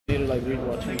like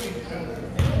rewatching.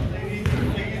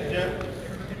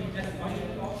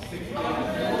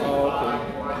 Oh, okay.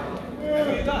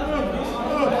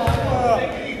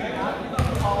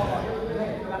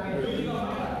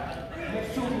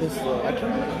 This I can't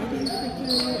remember.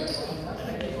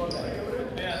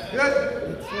 It's like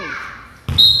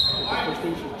the first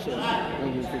thing you should check when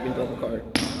you freaking drop a card.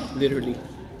 Literally.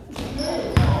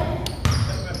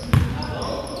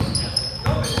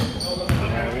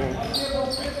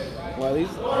 Well, at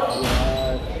least,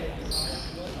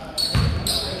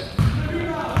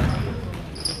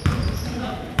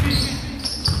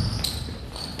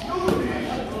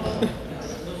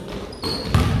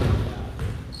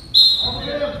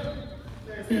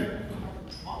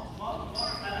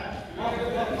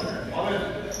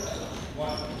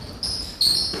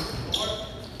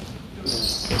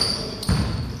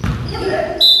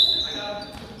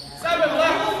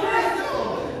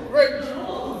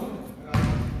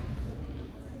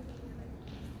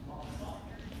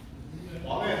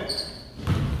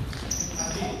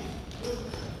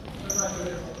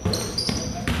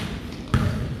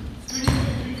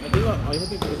 all you have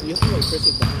to do is you have to like press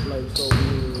it down, like so when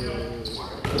you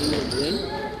put it in,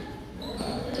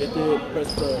 you have to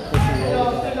press the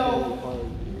roll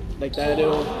like that.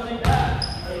 It'll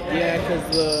because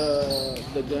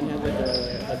the gun has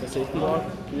like a safety lock,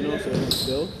 you know, so it doesn't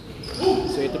spill.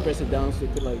 So you have to press it down so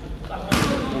it could like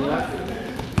unlock.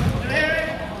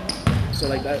 So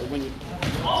like that when you.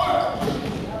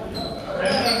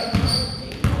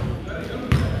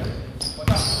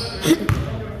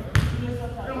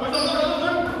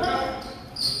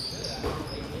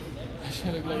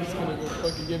 Like it's gonna go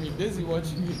fucking get me dizzy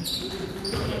watching you.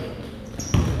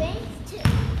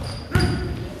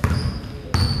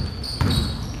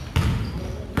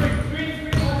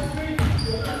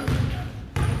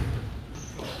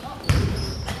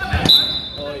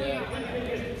 Oh yeah.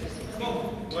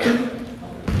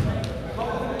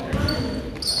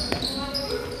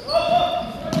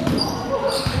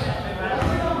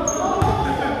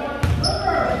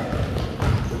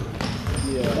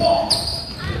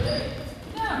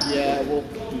 Yeah, well,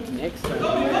 next time,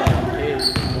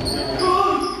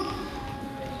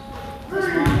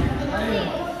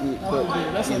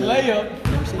 that's a layup.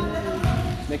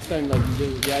 Next time, like,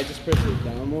 I just press it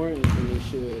down more, and then you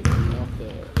should turn off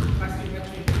the.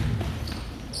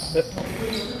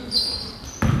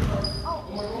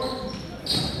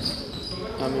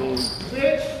 I mean,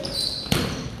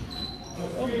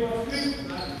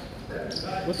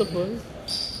 what the fuck?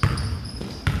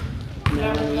 No,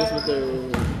 just with their.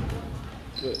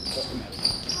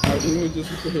 Arvin was just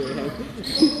with their hand.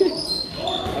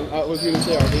 I was going to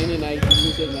say Arvin and I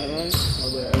usually said that right.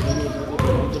 Although Arvin was with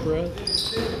their hands up for us.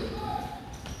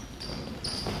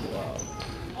 Wow.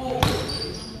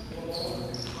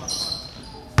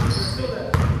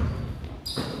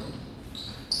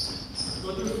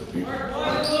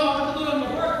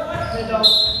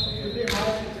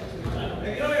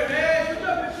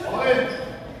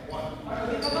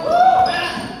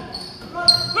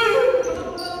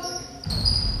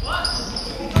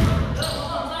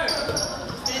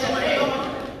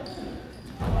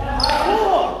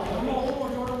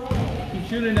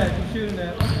 Shooting at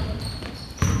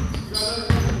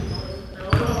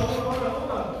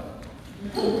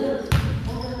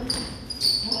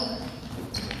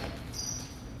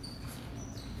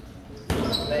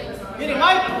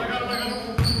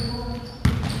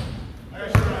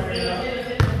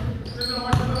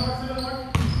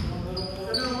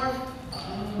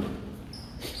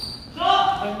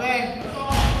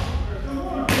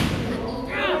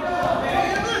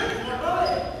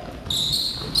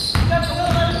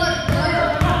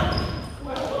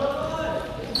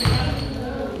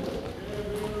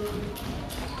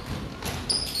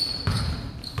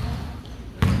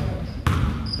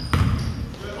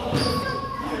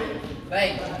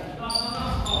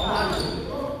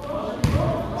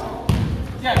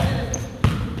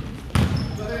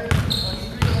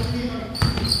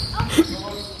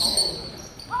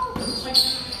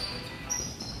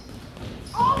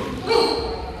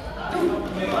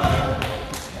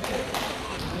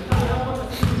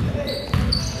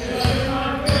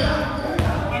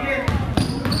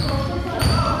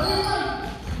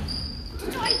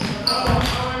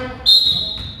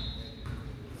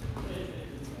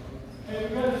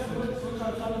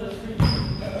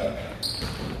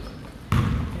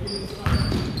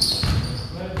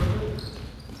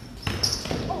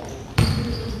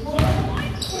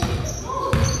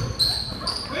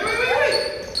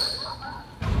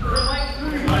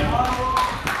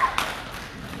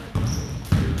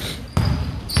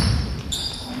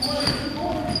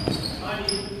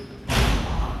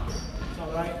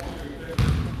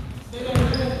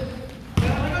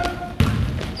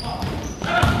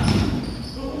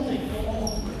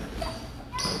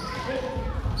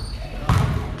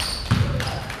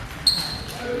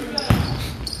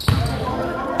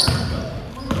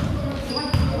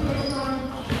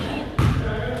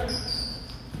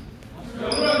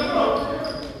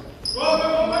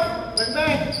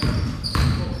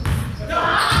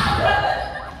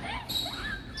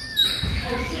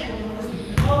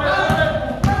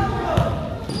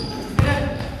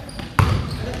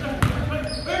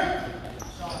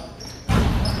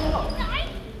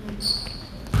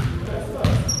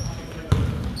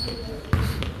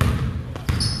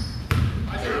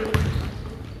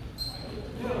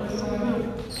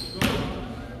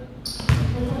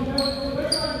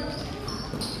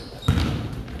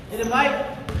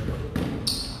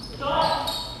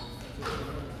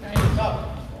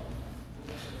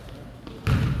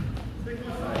That's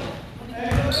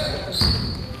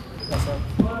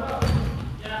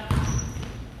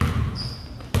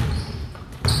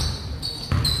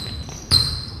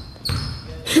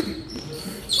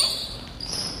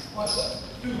all.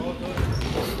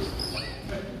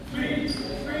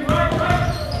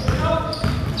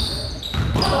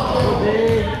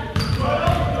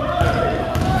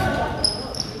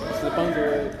 Slip under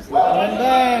it. Slip under.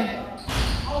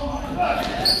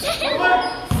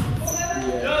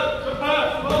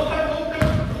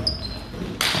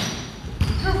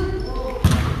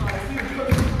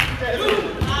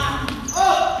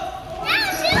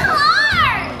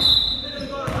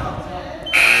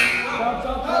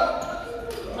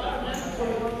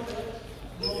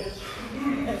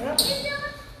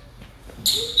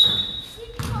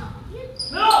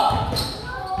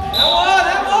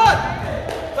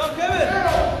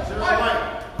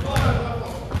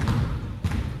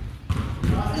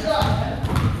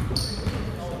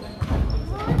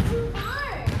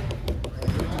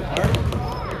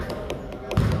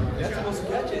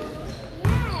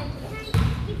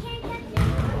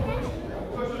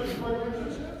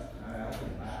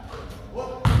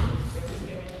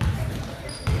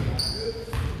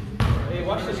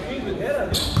 Watch the screen with Hera,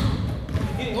 dude.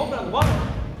 You're getting open on the bottom.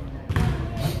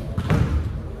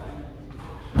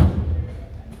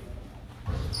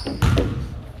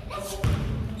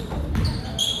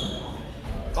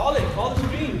 Call it. Call the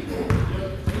screen.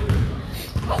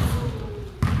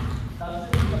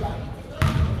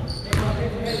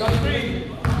 Stop screen.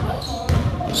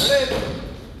 Ready?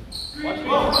 Watch me.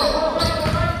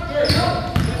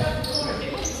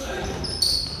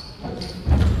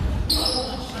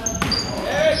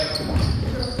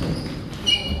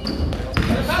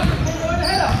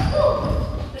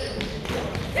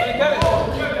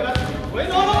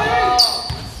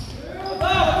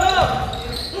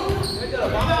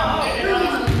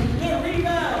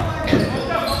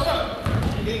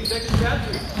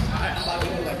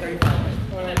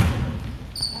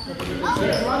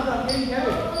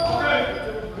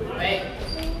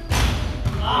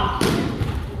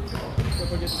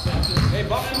 Hey,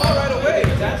 box him out right away.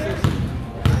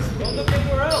 Don't look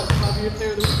anywhere else. I'll be a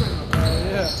player of the week right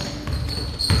now. Yeah.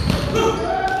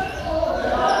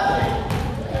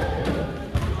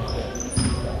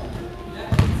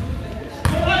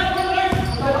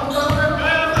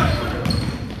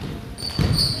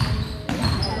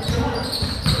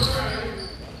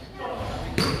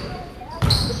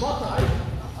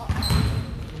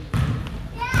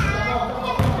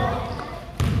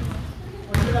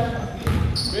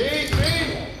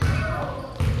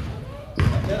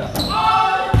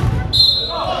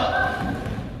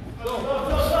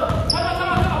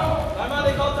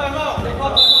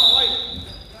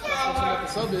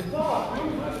 Sub it. That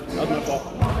was my fault.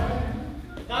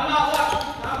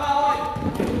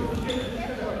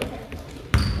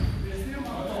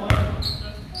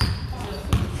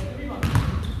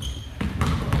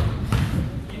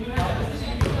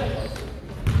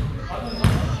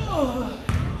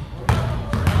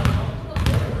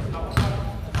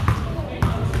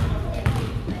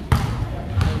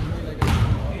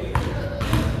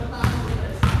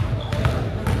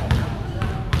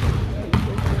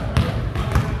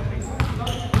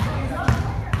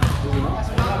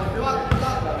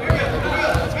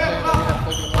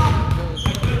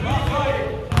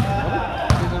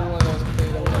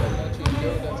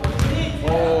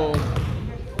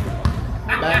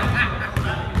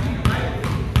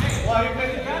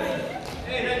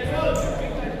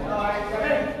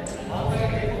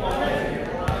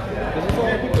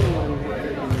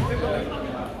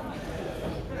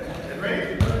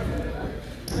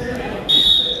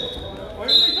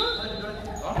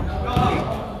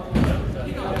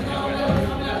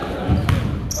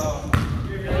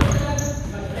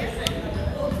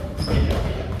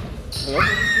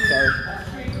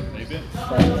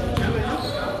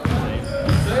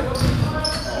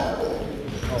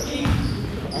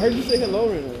 I heard you say hello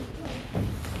right now.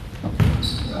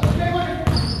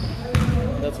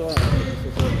 That's why.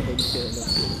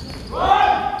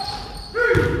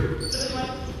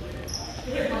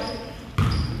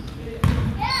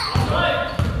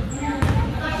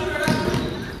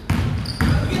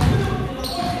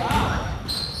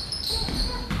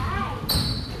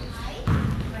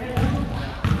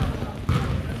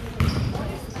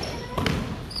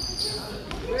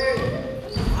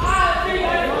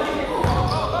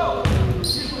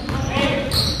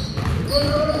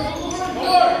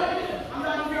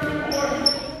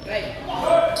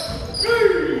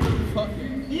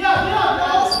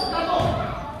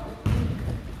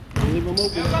 Leave him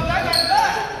open.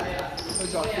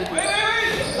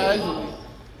 casually.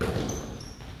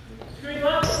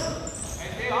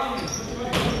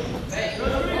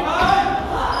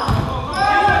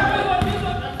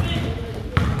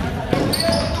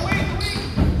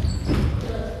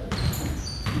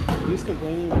 He's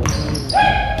complaining about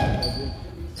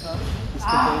He's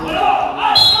complaining about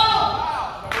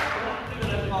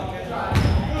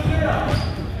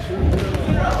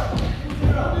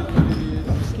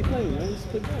Just keep playing, man. Just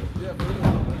play ball. Yeah, for real.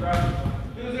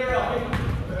 2-0.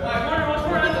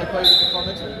 That play the call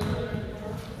next week?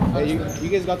 Hey, you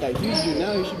guys got that huge dude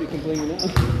now. You should be complaining now.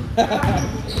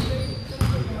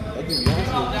 That'd be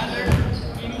awesome.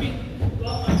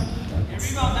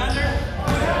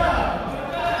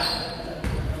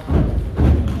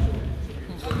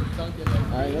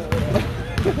 I know.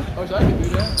 Oh, so I can do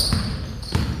that.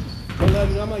 But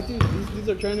I'm like, dude, these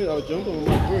are trying to out-jump him. I'm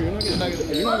like, bro, you're not gonna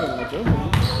out-jump him.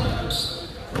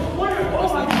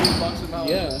 Let's like big box him out.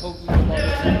 Yeah. Hopefully the ball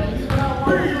gets him out.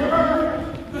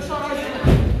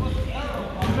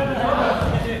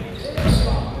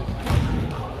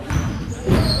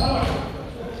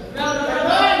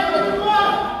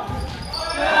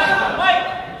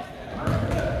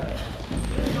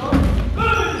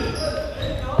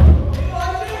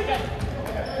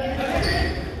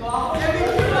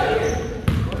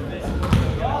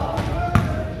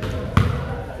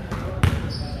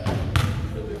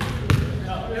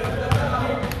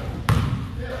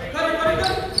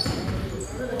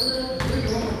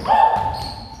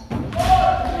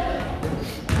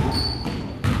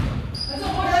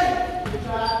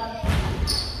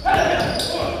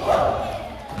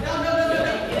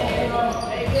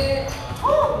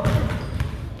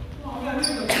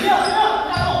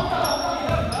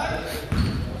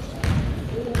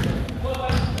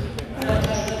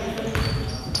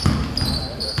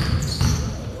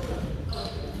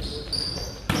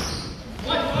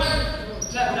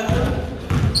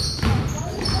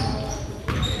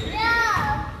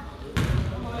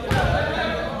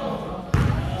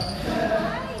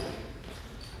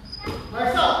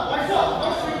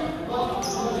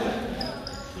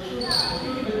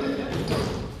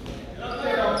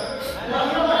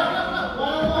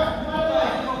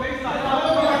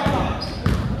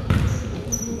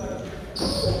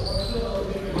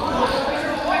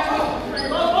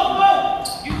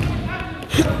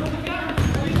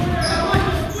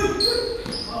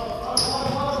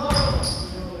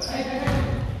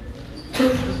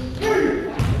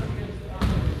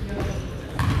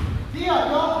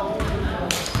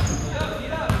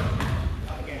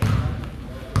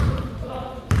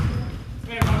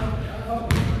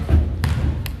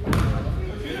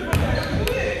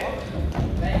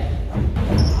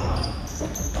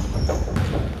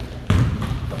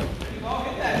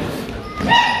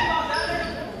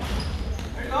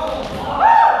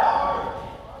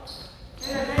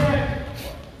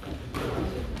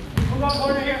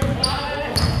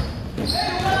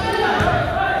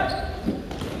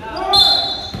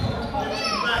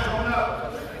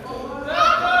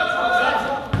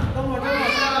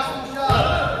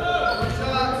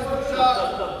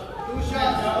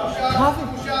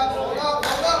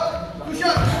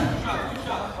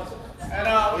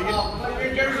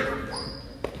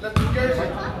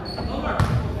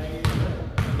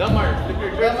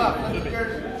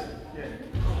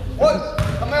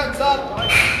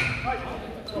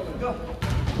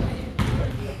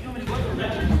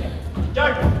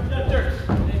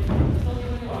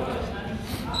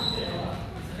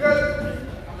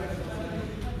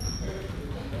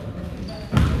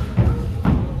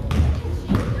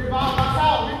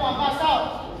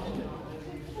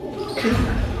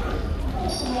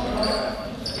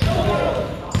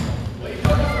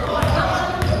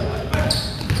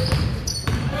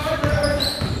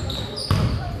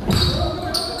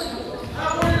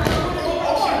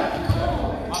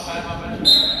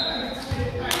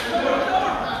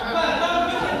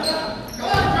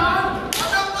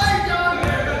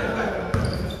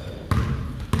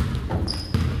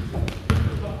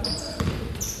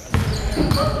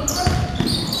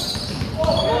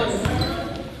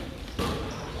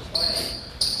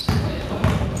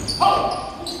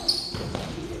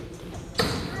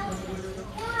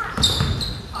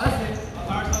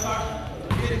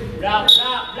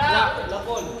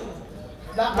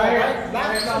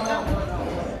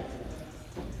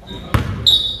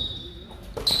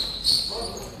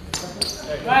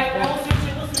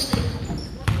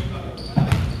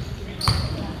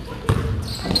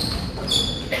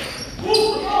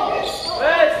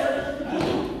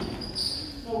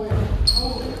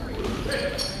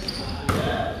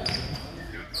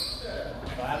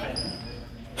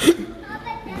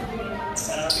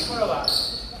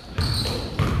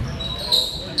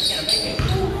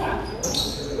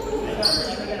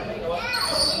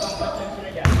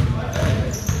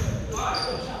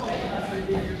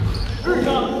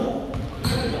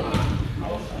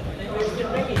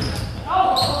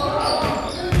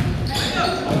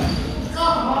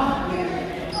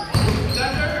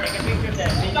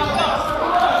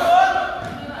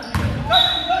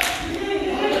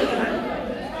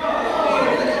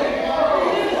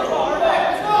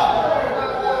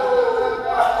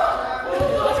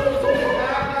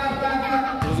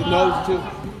 2.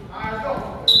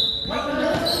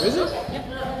 Is it?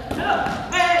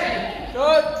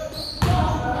 Good.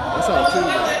 That's all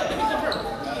 2.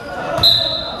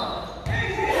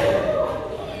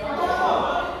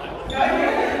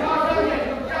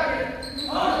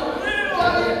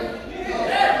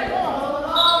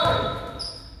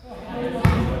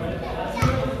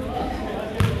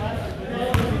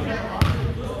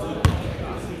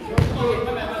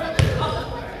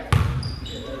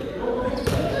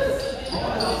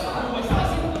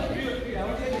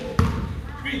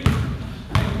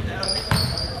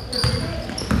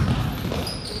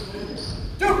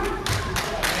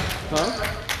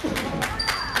 Huh?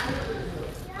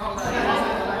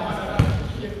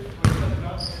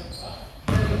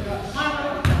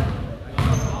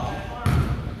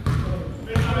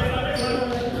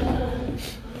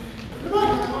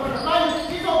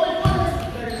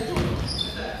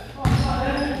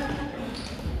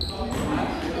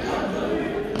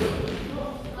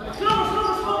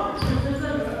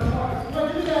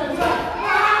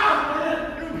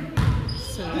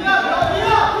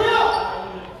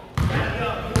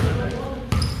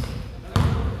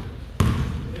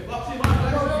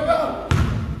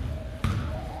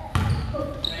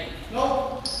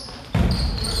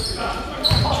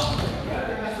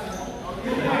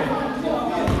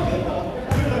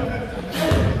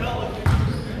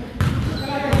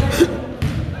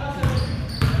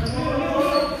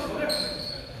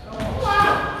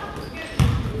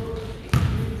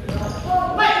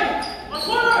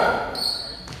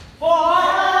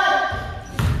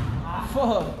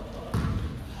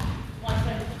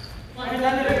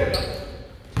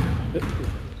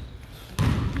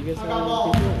 You guys have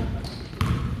any people?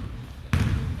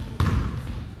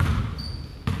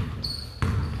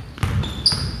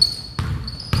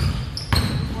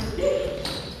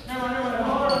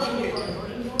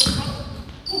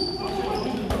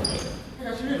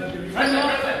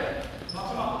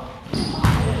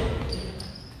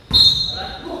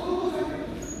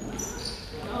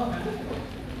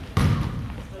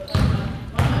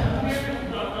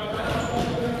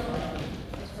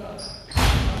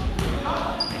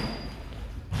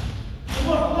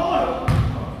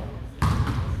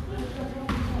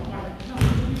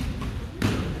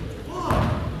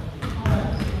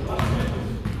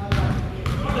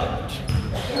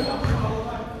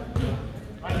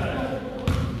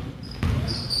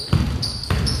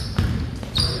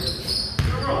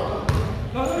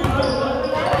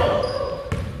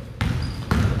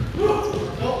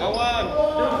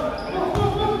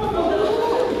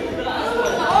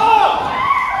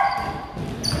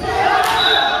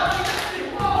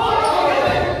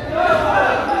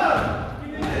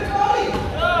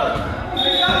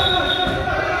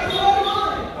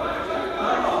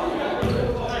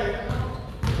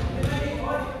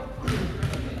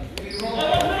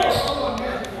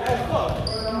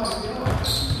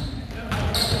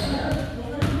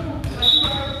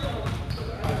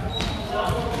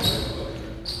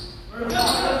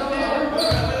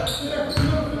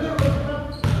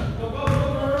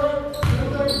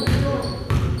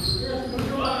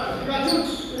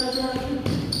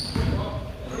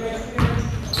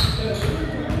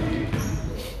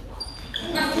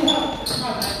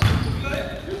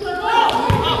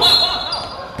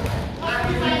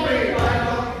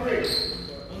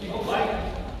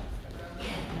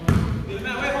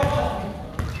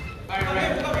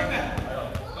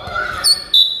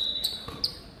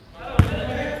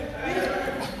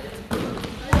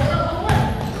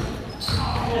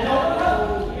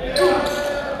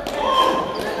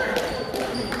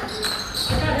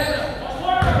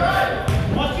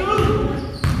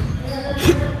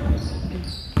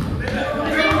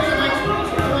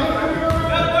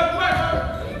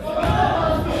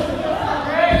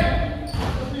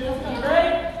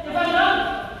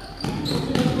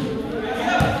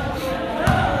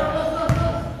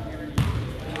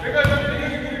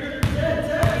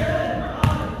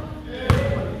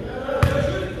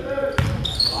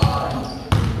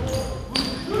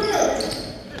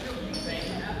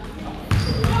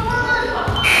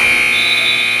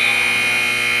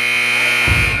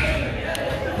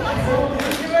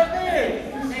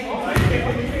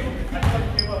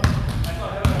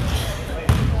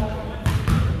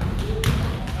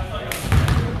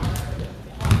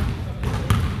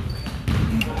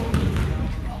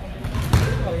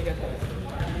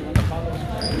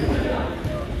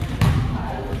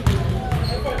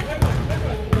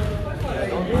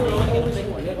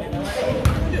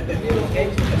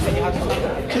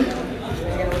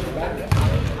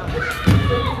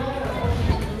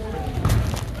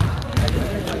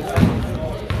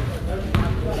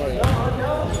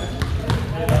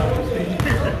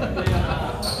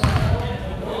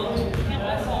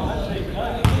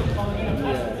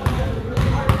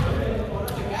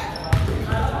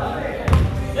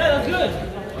 That's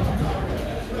good.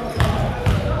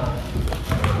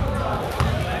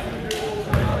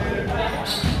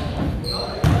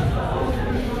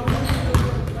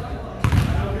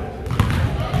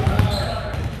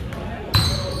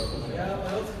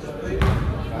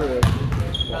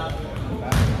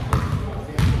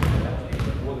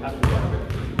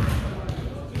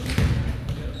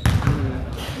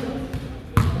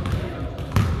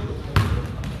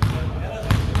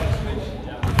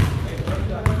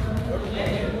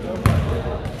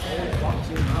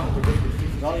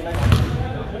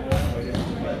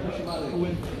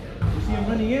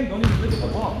 Running in, don't even look at the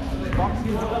ball. Just box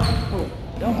him up. Oh,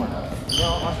 Delmar.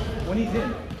 Well, when he's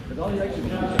in, that's all he's actually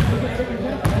doing.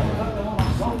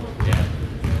 Yeah.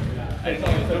 I didn't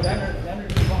know So Danner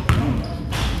just boxed him.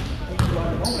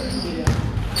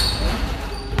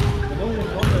 The only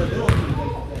thing over the middle is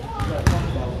like you gotta talk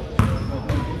about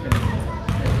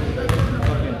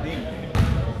fucking thing.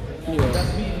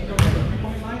 That's me. If you go to the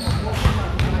 3-point line, I'm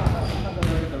not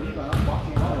gonna get the rebound. I'm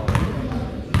boxing him out.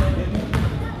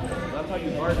 That's how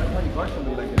you guard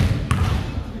somebody like this.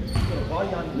 You put a body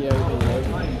on Yeah, we can work.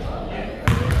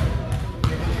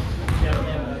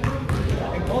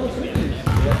 And call the switches. If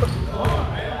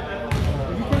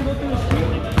you can't go through the screen,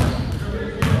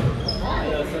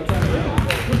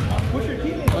 push your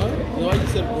teammate. No, I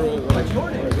just said we're Like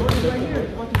Jordan is right here.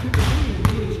 You want to shoot the three, you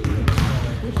need to screen.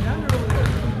 Push Danner over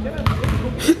there.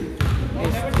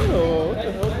 what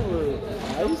the hell were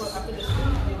ice?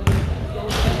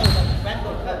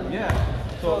 Yeah.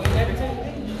 So, yeah,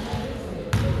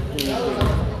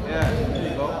 there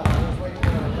you go.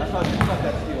 That's how you got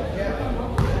that steal.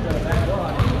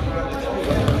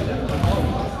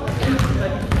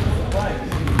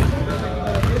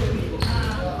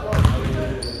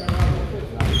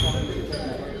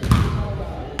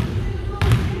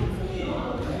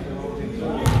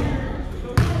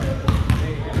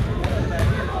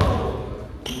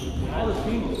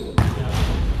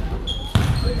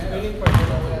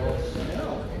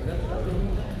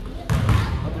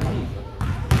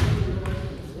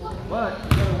 But you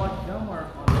gotta watch Delmar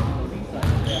on the weak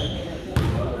side.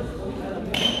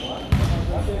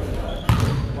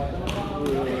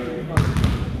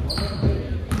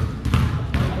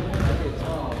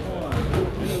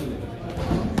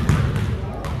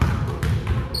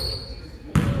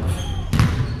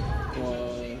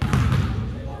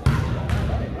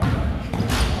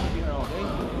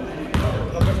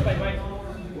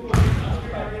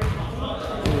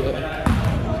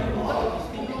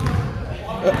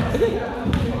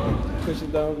 Push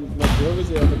it down like what was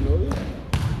it, Magnolia?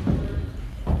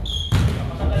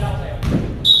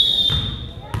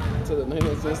 To the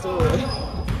 906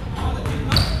 store.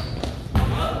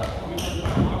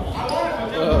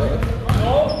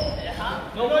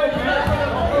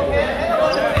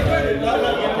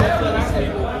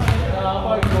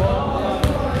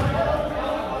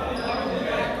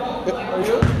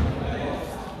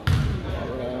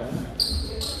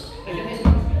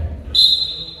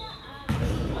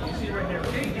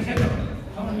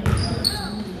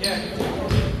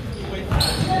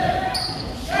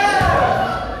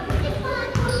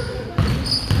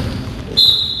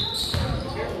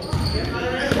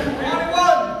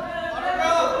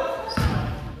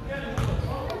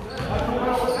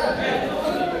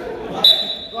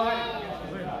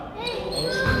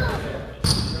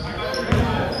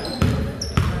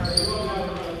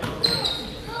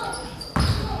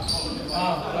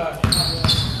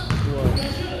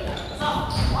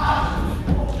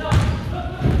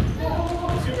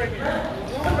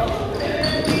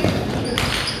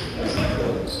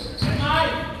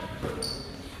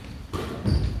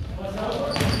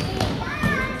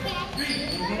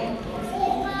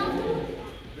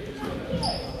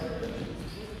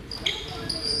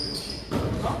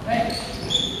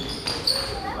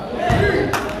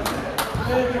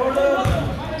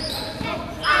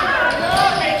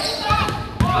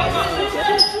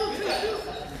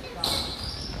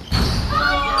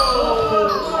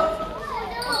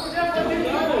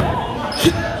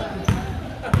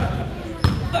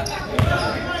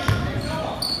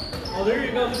 Oh, there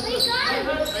you go.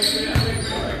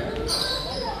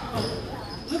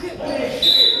 Look at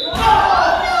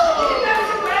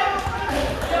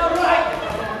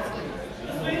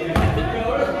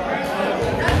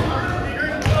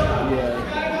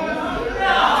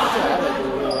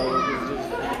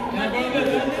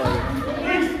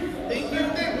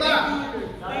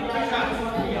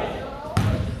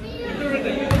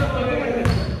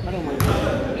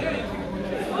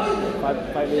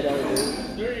Five 8 hour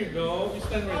days. There you go. You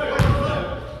stand right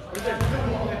there.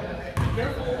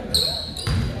 Careful.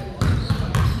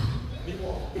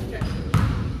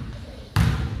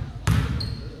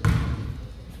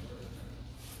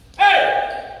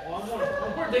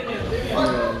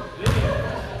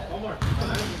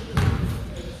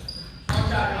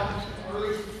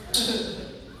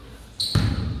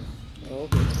 Oh,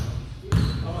 okay.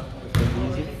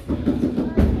 That's easy.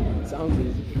 Sounds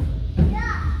easy.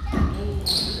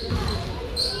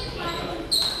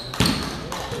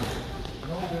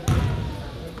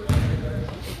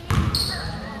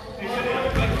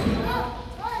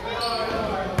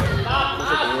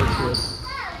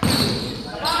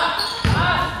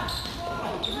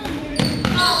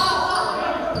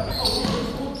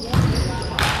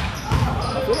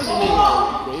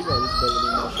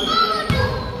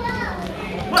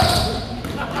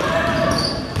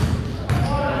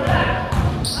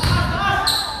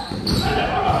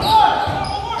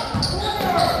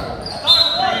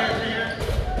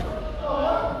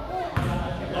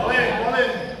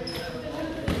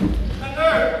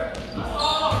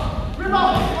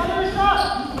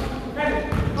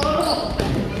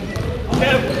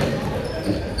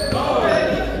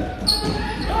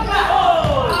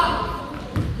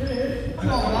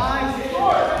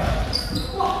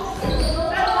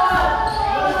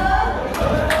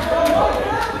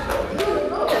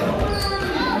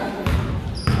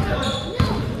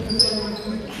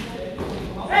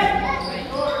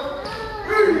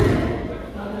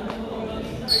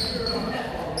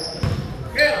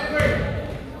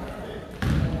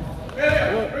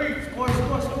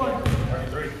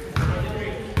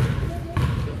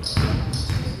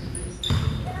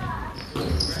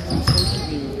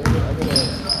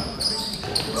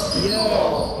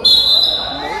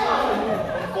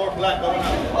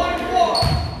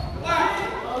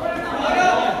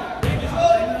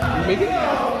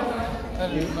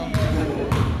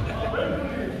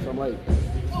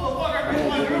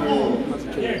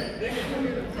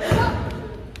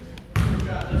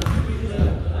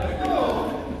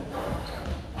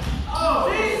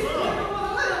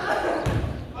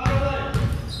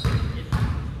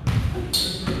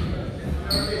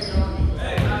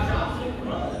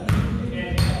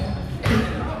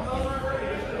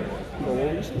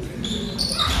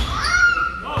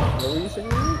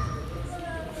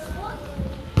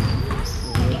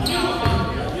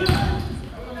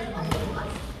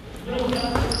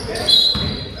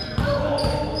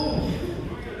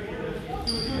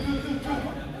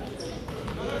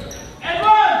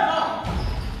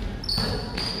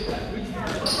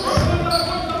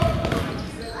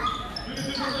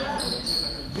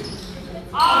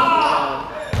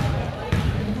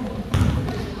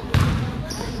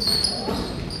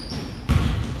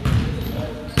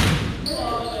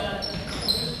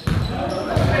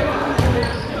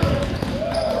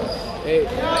 Hey,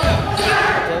 tell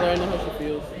her I know how she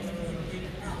feels.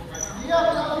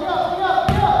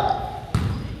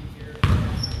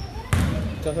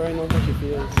 Tell her I know how she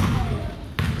feels.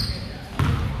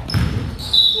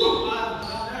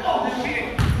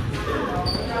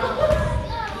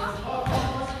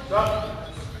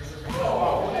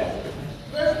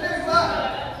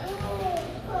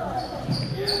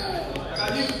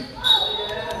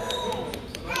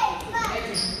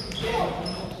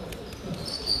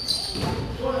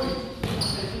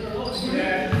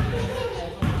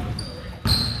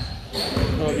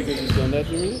 Oh, because he's done that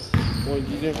to me? Well, you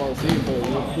didn't fall asleep, but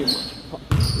you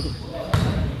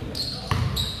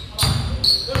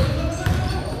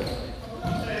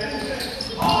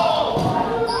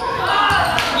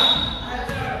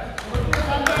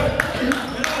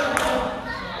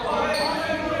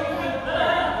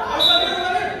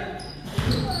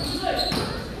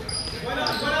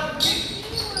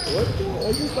What?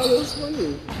 I just thought it was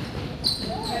funny.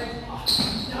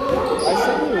 I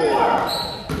sent you it,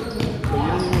 but you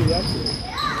didn't even react to it.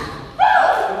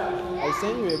 I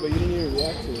sent you it, but you didn't even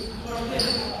react to it.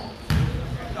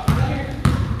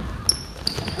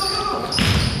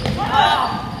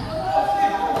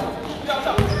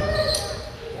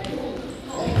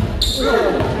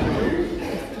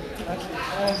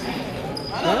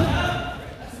 Huh?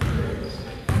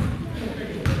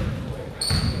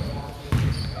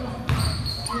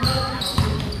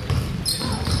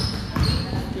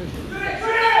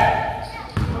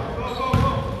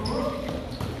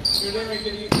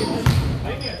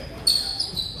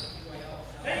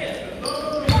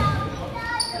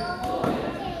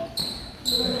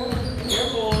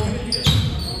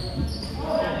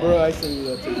 Bro, I sent you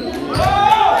that TikTok.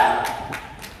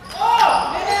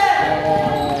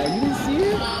 You didn't see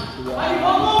it?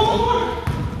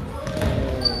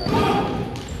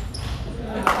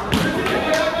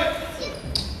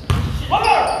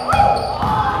 Wow.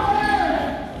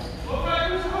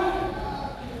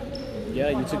 Yeah,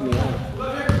 you took me out.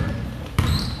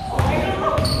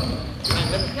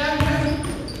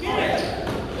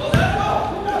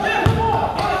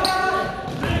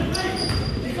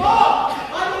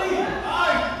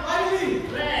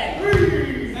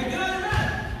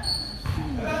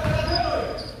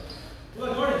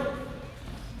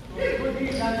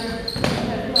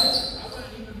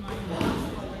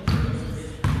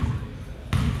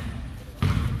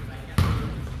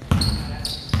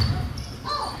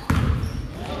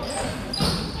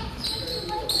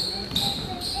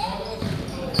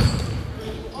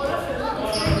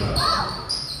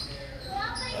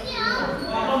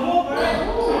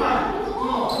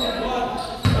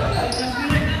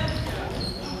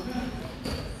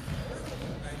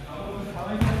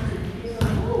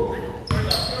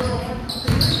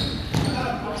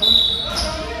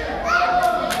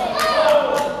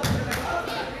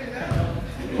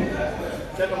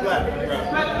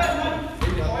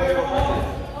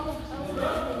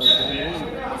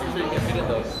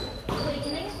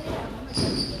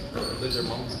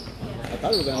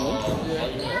 thought it was animal. Yeah,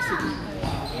 that's a good.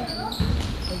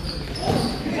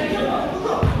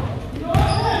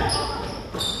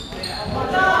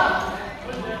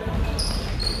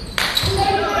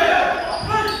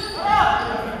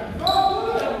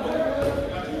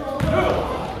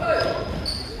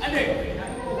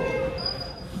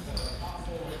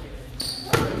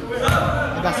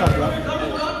 I got some, bro.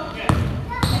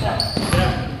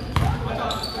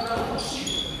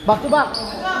 Back to back.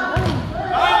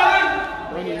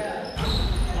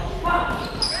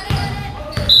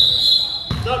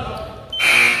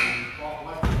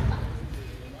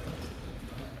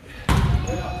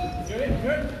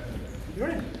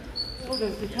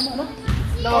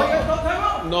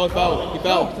 No, he fouled. He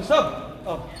fouled. It's a sub.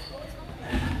 Oh.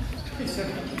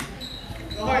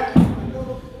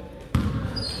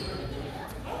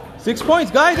 Six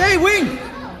points, guys. Hey, wing.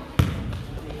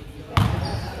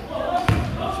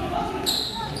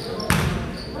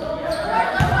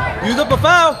 Use up a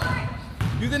foul.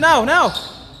 Use it now.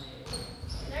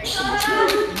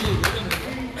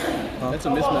 That's a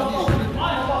mismatch.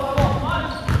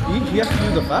 He has to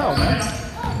use a foul, man.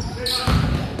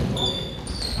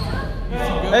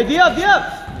 Hey, Diab.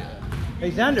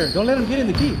 Hey, Xander, don't let him get in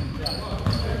the key.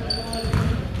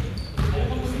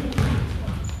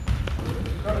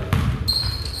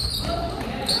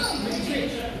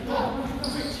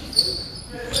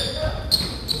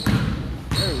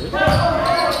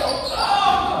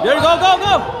 There you go.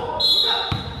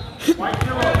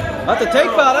 That's a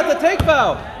take foul.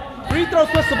 Free throw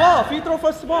first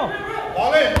the ball.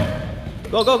 Ball in.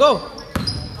 Go.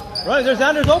 Right, there's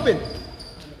Xander's open.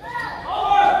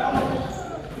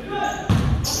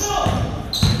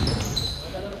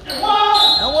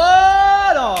 And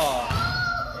what? Oh.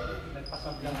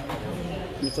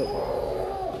 What's up?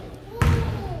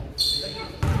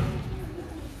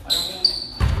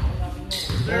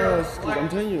 I'm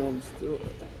telling you, I'm still.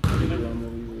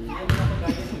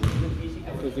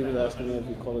 Because he was asking me if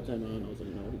we call a timeout, and I was like,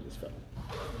 no, he just fouled.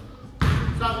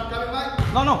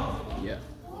 No. Yeah.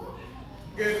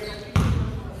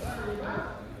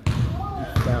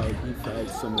 He fouled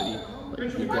somebody.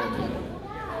 Like, he grabbed him.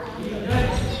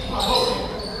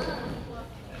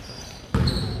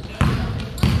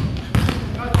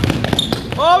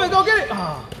 Oh, we go get it.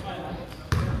 Oh.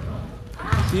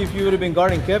 See, if you would have been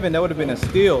guarding Kevin, that would have been a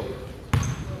steal.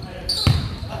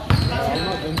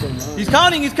 He's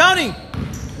counting. Yeah.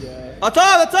 That's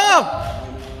all.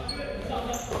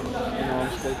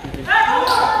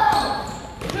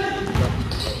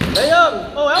 Lay up.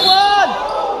 Oh, that one.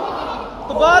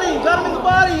 The body. Got him in the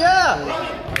body. Yeah.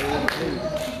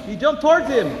 He jumped towards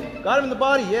him. Got him in the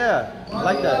body. Yeah. I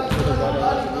like that. It's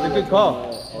a good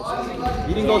call.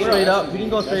 He didn't go straight up.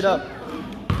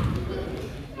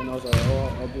 And I was like,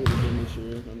 oh, I'll do it again this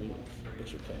year. I mean,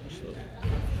 extra cash, so.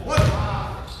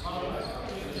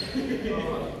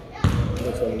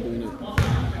 That's why I'm doing it.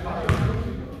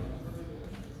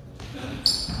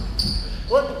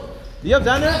 What? Do you have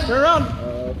Xander? Turn around.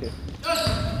 Okay.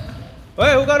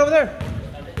 Hey, who got over there?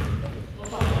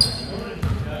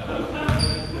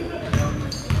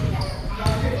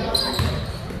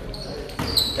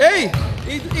 Hey,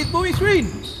 he's moving screen.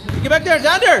 You get back there,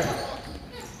 Xander.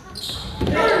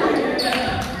 I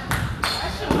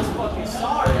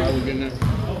was getting there.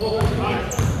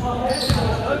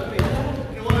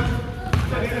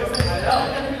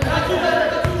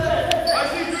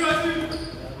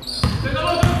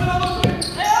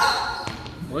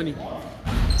 Money.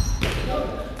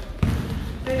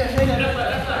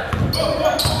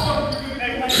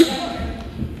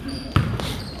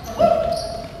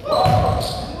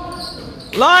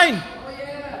 Line.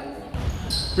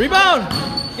 Rebound.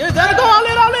 Get it, Xander. Go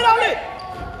outlet.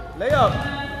 Layup.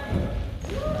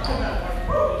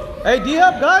 Hey,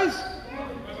 D-up, guys.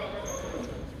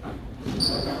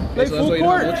 Play full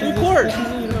court.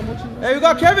 Hey, we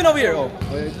got Kevin over here. Oh.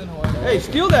 Hey,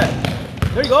 steal that.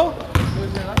 There you go.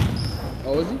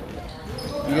 Oh, is he?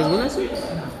 You guys win that seat?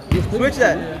 Switch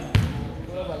that.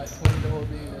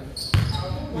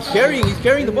 He's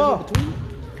carrying the ball.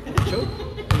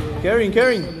 Carrying.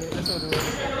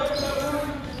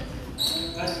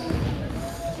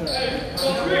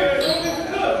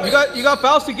 You got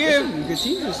fouls to give. Good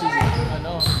team this season. I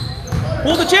know.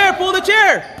 Pull the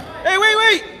chair. Hey,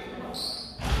 wait.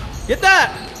 Get that.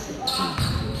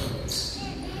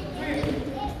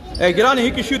 Hey, get on it. He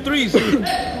can shoot threes.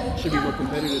 Should be more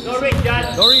competitive. Don't reach,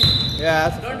 John. Don't reach.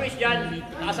 Yeah. Don't reach, John.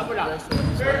 Nasa mo lang.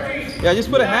 Yeah,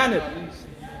 just put a hand in.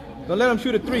 Don't let him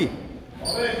shoot a three.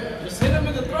 Just hit him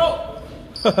in the throat.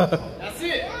 That's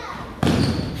it.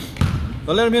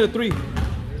 Don't let him hit a three.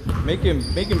 Make him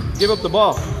give up the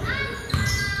ball.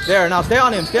 There, now stay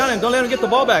on him. Stay on him. Don't let him get the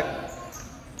ball back.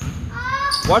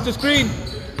 Watch the screen.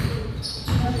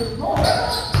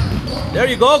 There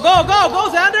you go. Go, go, go,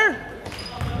 Xander.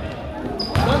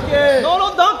 Dunk it. No,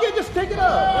 no, dunk it. Just take it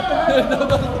up.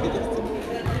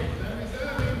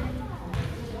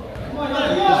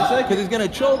 Because he's going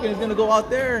to choke and he's going to go out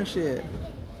there and shit.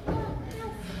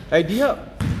 Hey, D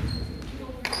up.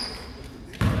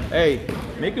 Hey,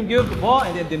 make him give up the ball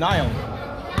and then deny him.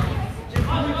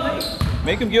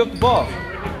 Make him give up the ball.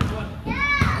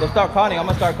 Let's start counting. I'm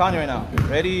going to start counting right now.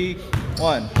 Ready?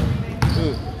 1,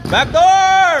 2. Back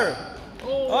door!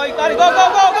 Oh, you got it. Go,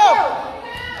 go, go, go!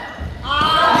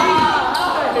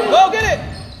 Go get it!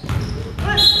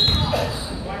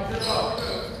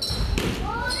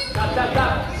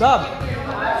 Sub.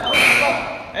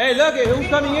 Hey, look at who's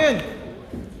coming in.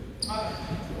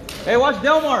 Hey, watch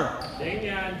Delmar.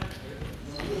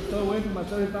 Still waiting for my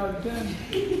 35 to 10.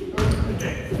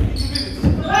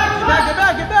 Get back, get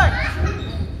back, get back.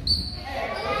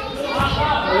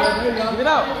 Give it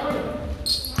out.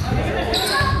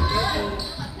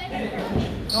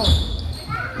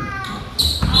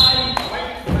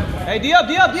 Hey, D up,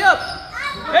 D up, D up.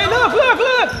 Hey, look, look,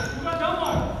 look.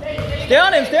 Stay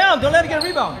on him, stay on him. Don't let him get a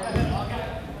rebound.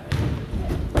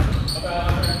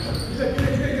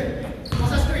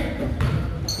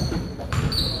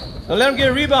 Don't let him get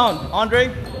a rebound,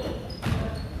 Andre.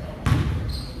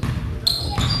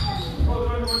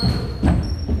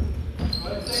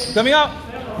 Coming out.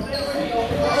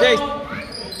 Chase.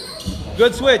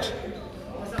 Good switch.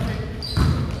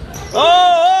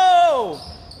 Oh!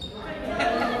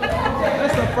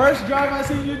 That's the first drive I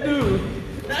seen you do.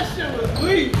 That shit was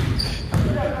weak.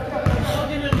 I'll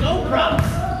give him no props.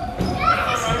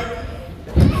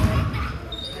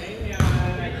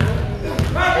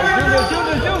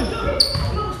 June.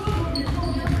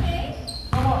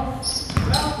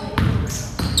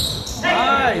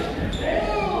 Nice.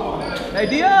 Hey,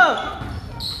 D up.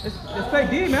 Let's play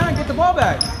D, man. Get the ball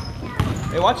back.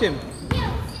 Hey, watch him.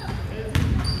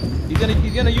 He's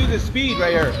gonna use his speed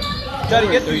right here. Try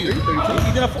to get to you. He's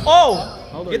gonna.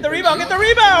 Oh! Get the rebound. Get the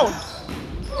rebound.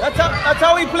 That's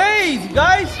how he plays,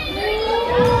 guys.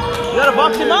 You gotta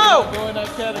box him out. Go in that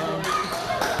category.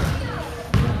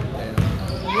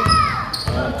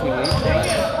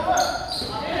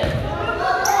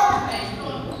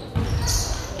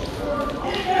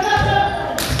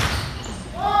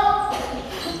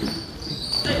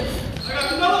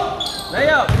 Lay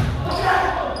up.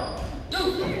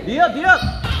 D up, D up.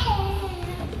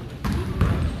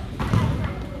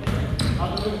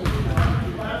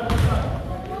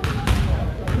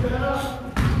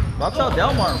 Box out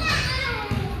Delmar.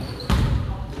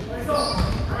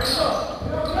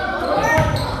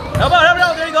 Help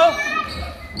out, there you go.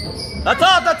 That's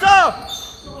off, that's off.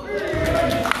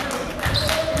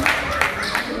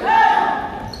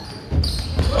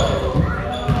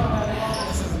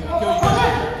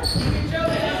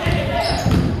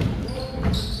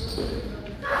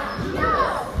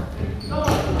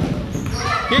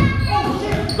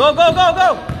 Go, go, go, go!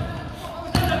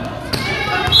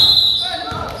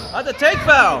 That's a take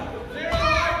foul.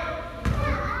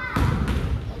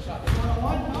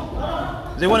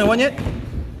 Is it 1-1 yet?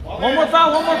 One more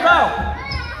foul, one more foul.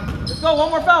 Let's go, one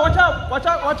more foul. Watch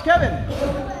out, watch Kevin.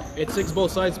 It's 6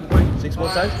 both sides. 6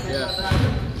 both sides? Yeah.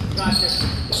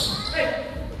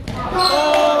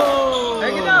 Oh!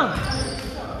 Hey, get down.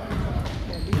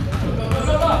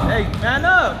 Hey, man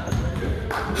up.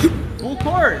 Full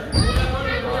court.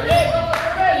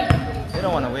 They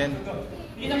don't want to win.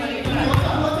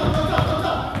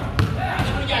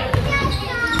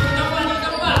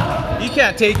 He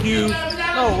can't take you.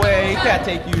 No way, he can't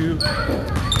take you. He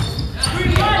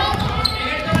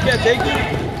can't take you.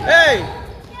 Hey!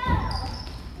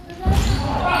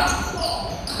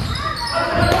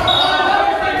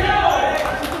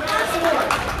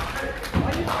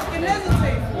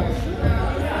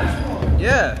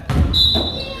 Yeah.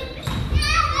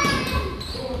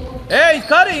 Hey, he's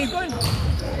cutting. He's going.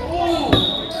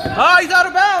 Oh, he's out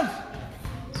of bounds.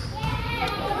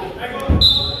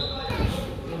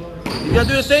 He's gonna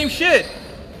do the same shit.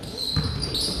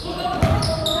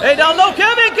 Hey, down low,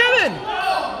 Kevin.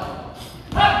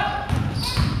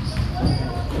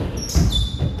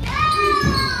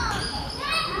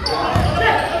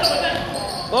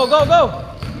 Go.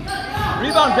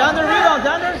 Rebound, down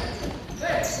there.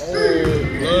 Oh,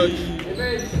 look.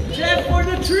 Jet for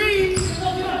the tree.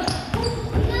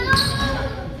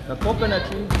 The coconut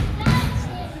tree.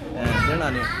 Yeah, they're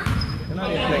not even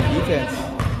playing defense.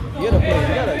 You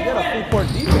gotta full court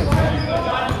defense,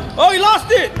 man. Oh, he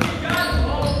lost it!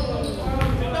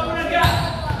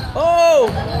 Oh!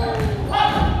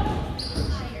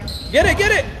 Get it,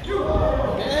 get it.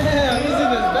 Damn, he's in his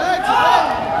back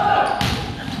today.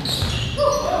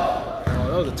 Oh,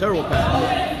 that was a terrible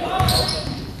pass.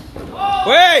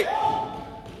 Wait.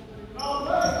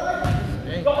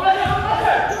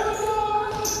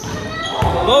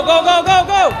 Go, go, go, go,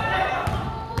 go.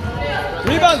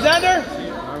 Rebound, Xander.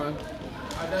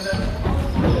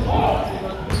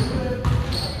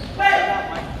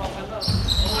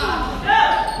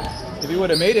 If he would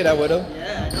have made it, I would have.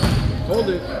 Hold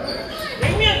it.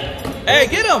 Hey,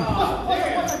 get him.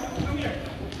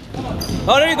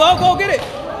 Oh, there you go. Go get it.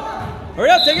 Hurry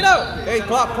up, take it out. Hey,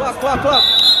 clock, clock, clock, clock.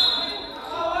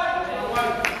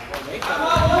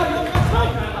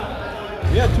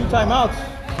 We had 2 timeouts.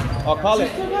 I'll call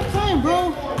it. Still got time,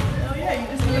 bro. Hell yeah, you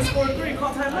just need to score 3.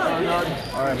 Call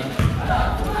timeout. All right, man. I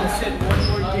said 1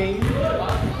 more game.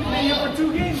 You've been here for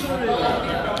 2 games already.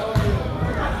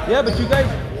 Yeah, but you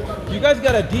guys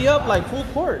got to D up like full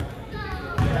court.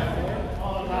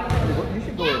 You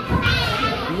should go in.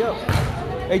 D up.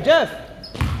 Hey, Jeff.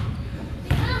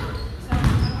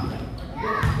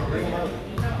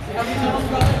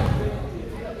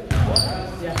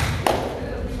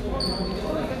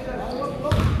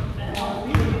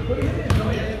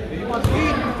 You want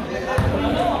speed?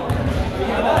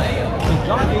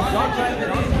 John trying to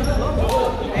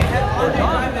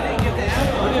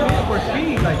What do you mean for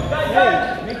speed? Like, hey,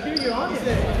 make sure you're on it.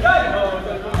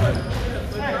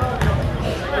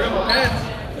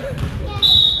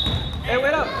 Hey,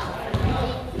 wait up.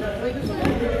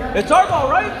 It's our ball,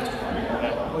 right?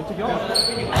 Where'd you go?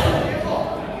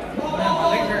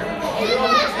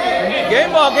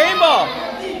 Game ball, game ball.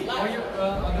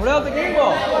 What else the game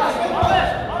ball?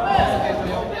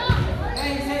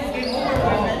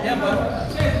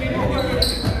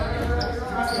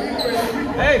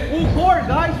 Hey, full court,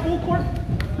 guys, full court.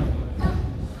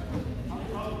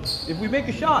 If we make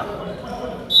a shot.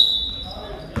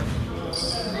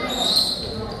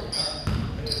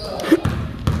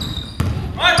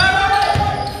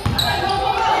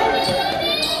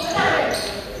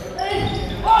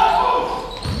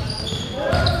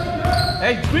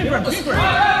 Hey, screen for him, screen for him.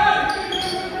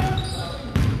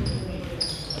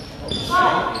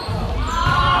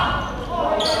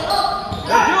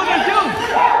 They're June.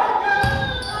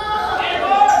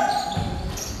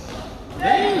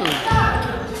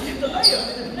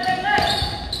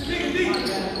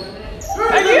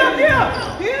 Hey, yeah.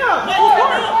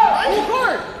 Full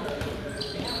court.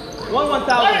 1,000, 2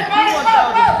 1,000.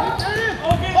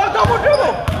 Oh, double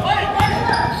dribble.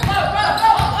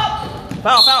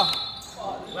 Foul, foul.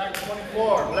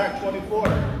 Black 24.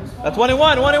 That's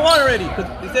 21 already. Cause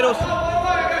he said it was.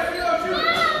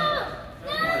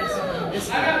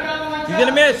 He's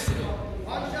gonna miss.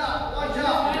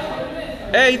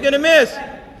 Hey, he's gonna miss.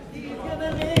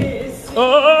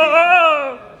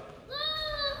 Oh.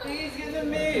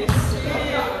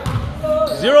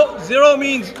 Zero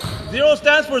means 0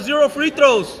 stands for 0 free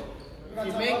throws.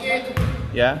 You make it,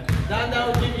 Yeah. Danda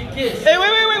will give you a kiss. Hey, wait.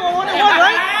 1-1,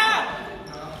 right?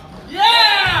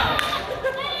 Yeah!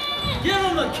 Give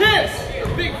him a kiss! A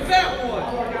big fat one!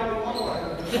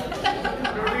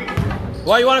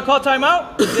 Why you want to call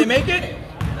timeout? Did they make it?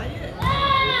 Not yet.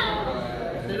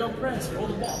 If they don't press, roll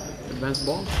the ball. Advance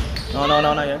ball. No,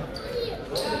 not yet.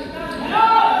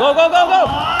 Go.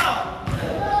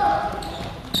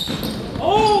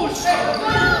 Oh, shit!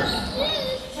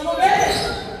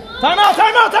 Timeout.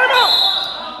 There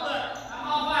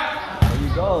you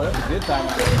go. That's a good time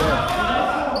right there.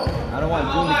 I don't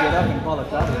want June to get up and call a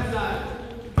foul.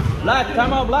 Black,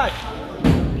 timeout, Black.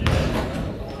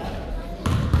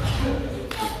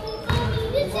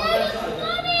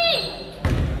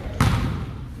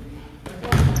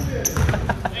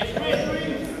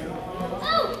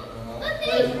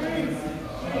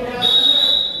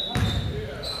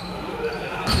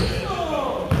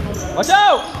 Watch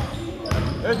out!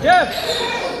 There's Jeff.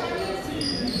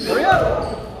 Hurry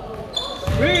up.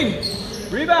 Green.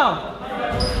 Rebound.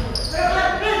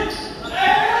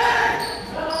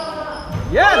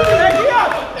 Yes, hey, he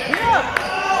up.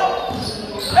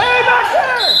 Hey, back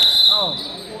there. Oh,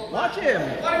 watch him.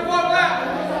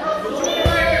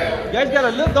 You guys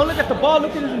gotta look. Don't look at the ball.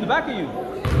 Look at it in the back of you.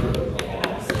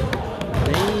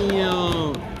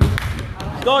 Damn.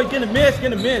 Go. He's gonna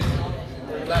miss.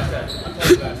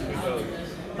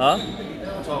 Huh?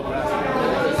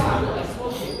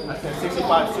 I said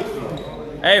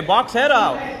 65-60. Hey, box head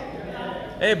out.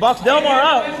 Hey, box Delmar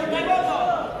out.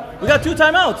 We got 2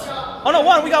 timeouts. Oh no,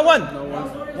 1. We got 1. No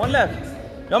one. 1 left.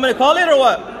 You want me to call it or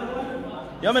what?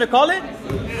 You want me to call it?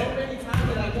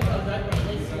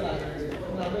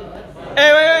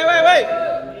 Hey, wait.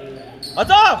 What's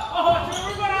up?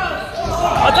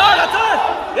 That's it.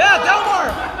 Yeah, Delmar.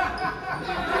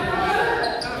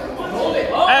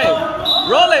 Hey,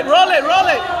 roll it.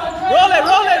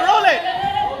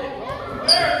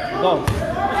 Go. You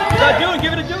got June,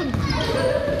 give it to June.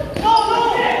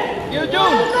 Give it to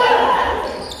June.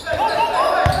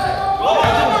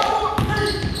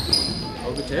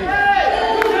 Okay.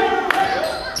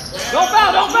 Don't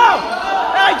foul.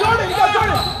 Hey, Jordan, you got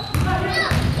Jordan.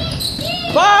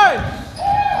 5.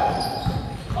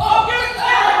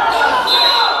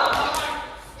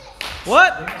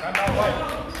 What?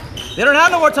 They don't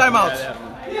have no more timeouts.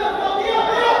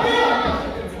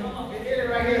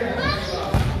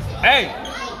 Hey.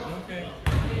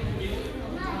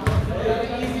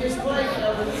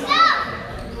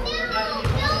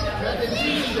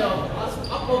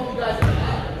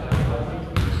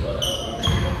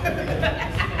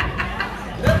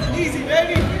 Nothing easy,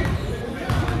 baby.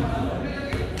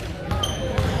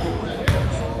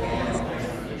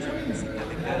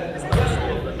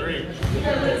 You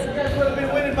guys would have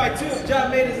been winning by 2 if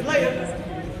John made his layup.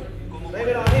 Blame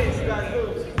it on him, you guys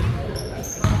lose.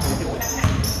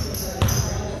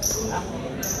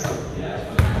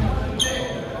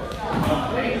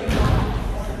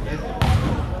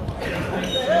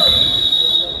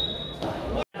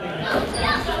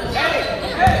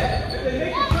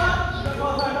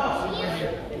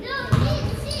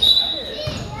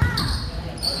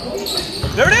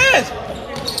 There it is!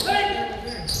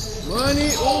 Money.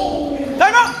 Oh.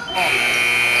 Time out!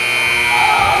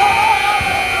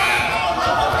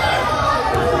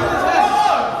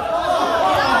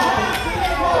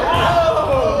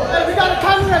 Hey, we got a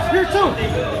counter ref here too.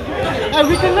 Hey,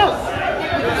 we can look.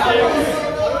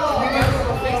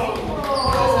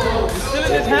 It's still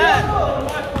in his hand.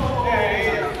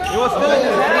 It was still in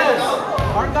his hand.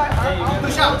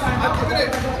 Push out. I'm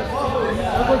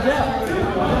looking at it.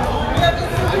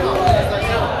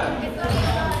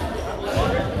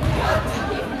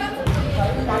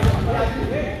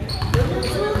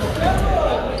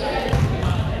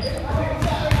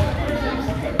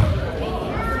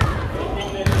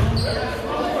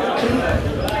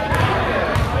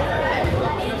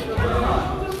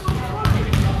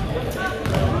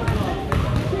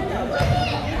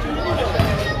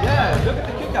 Yeah, look at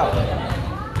the kick out.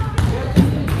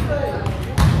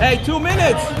 Hey, 2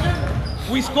 minutes.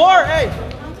 We score, hey.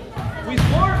 We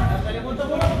score.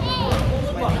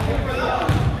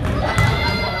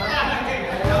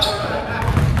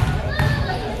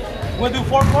 We'll do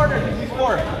 4 quarters if we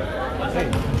score.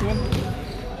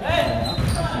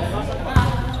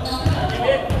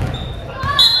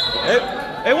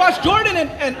 Hey, watch Jordan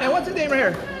and what's his name right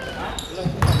here?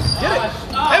 Get it.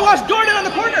 Hey, watch Jordan on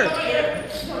the corner.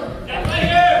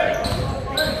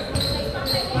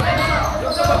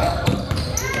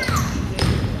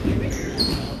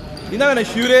 He's not gonna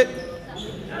shoot it.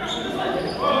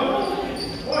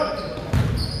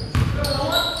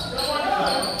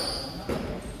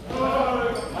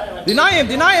 Deny him,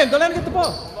 don't let him get the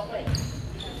ball.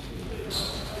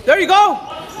 There you go.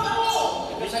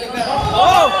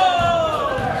 Oh!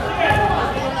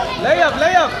 Layup.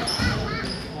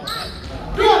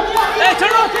 Hey,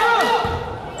 turn on.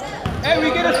 Hey, we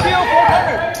get a steal,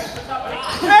 400.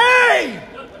 Hey!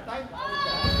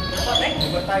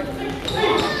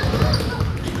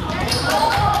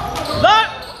 Look!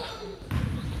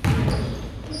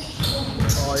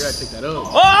 Oh, you gotta take that up.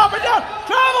 Oh, up and down!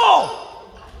 Travel!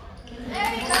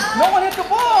 No one hit the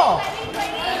ball!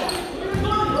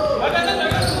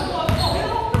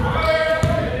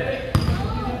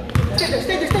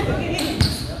 Stay there.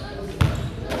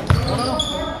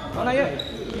 No, not yet.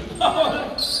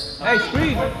 Hey,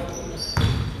 screen.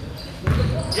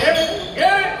 Get him!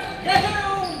 Hey,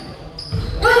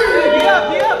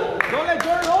 get up! Don't let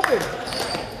Jordan open.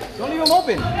 Don't leave him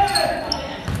open.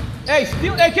 Hey,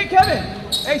 steal! Hey, kick Kevin!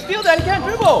 Hey, steal that! He can't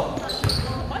dribble.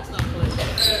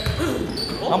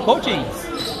 I'm coaching.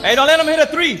 Hey, don't let him hit a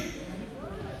 3.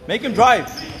 Make him drive.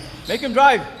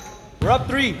 We're up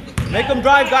 3. Make him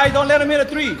drive, guys. Don't let him hit a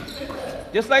 3.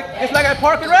 Just like at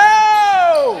Park and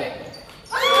Row.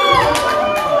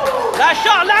 Last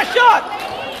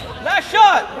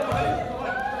shot.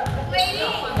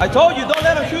 I told you, don't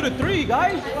let him shoot a 3,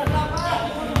 guys.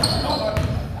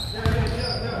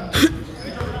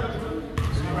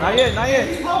 Not yet.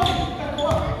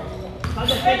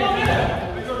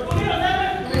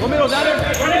 Go middle, down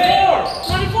there.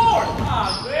 24.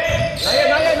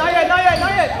 Not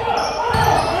yet.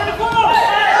 24.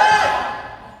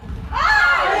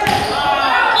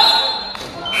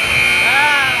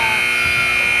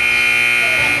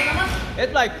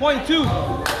 It's like .2.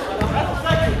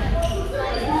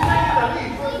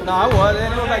 No, I was,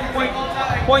 and it was like point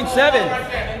 0.7.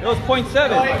 It was 0.7.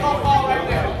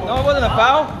 No, it wasn't a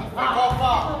foul.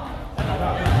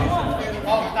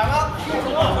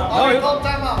 No,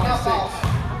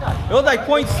 it was like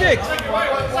 0.6.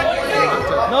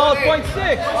 No,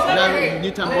 0.6. Now,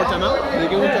 new time, more timeout? Did they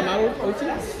get one timeout OT?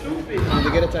 Did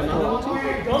they get a timeout OT?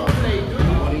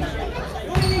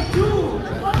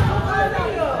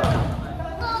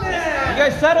 You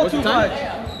guys settle too much.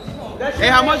 Hey,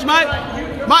 how much, Mike?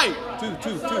 Mike! Two.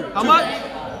 How much?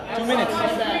 2 minutes.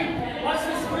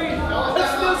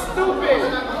 It's still stupid.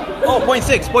 Oh,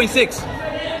 0.6, 0.6.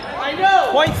 I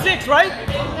know. 0.6, right?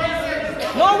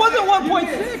 No, it wasn't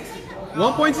 1.6.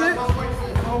 1.6?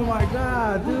 Oh my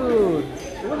God, dude.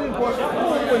 It wasn't 1.6,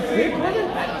 was it?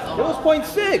 It was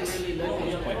 0.6.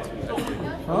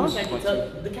 Huh?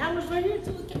 The camera's right here.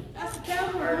 That's the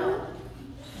camera.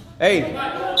 Hey,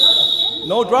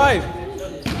 no drive.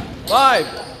 5,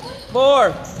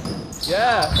 4.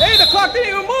 Yeah. Hey, the clock didn't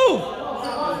even move.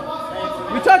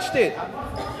 We touched it.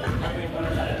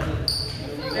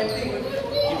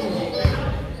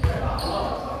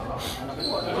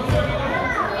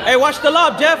 Hey, watch the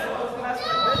lob, Jeff.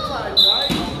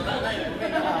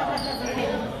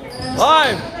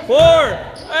 5, 4.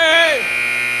 Hey.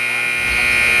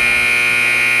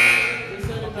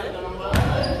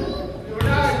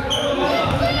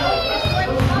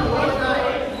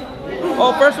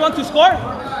 Oh, first one to score?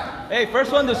 Hey,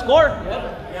 first one to score?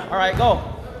 All right, go.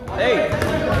 Hey,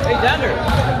 Xander.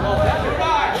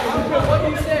 What do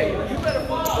you say? You better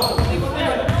follow.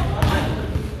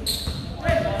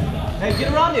 Hey,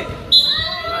 get around it.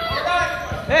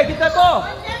 Hey, get that ball.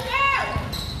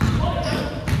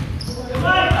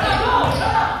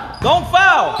 Don't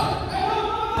foul.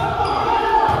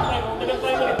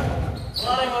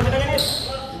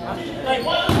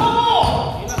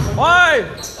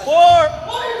 5, 4.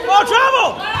 Oh, travel.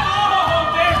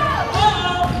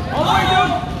 All the way,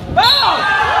 dude. Foul.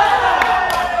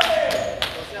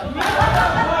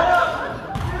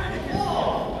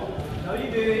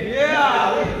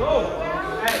 Yeah, let's go.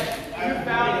 Hey, you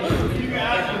fouled. You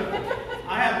got it. I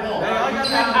have one. Hey, all you gotta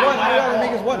make is one. All you gotta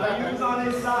make is one. He was on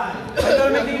his side. All you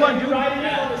gotta make is one, dude.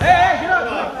 Hey, get up.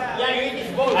 Yeah, you hit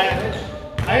this ball. I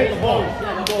hit the ball.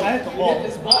 I hit the ball.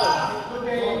 This ball.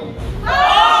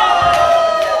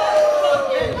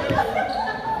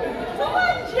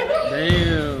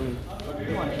 Damn. Damn.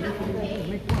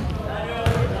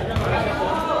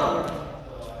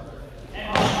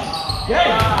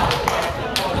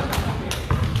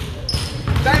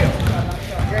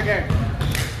 Yeah,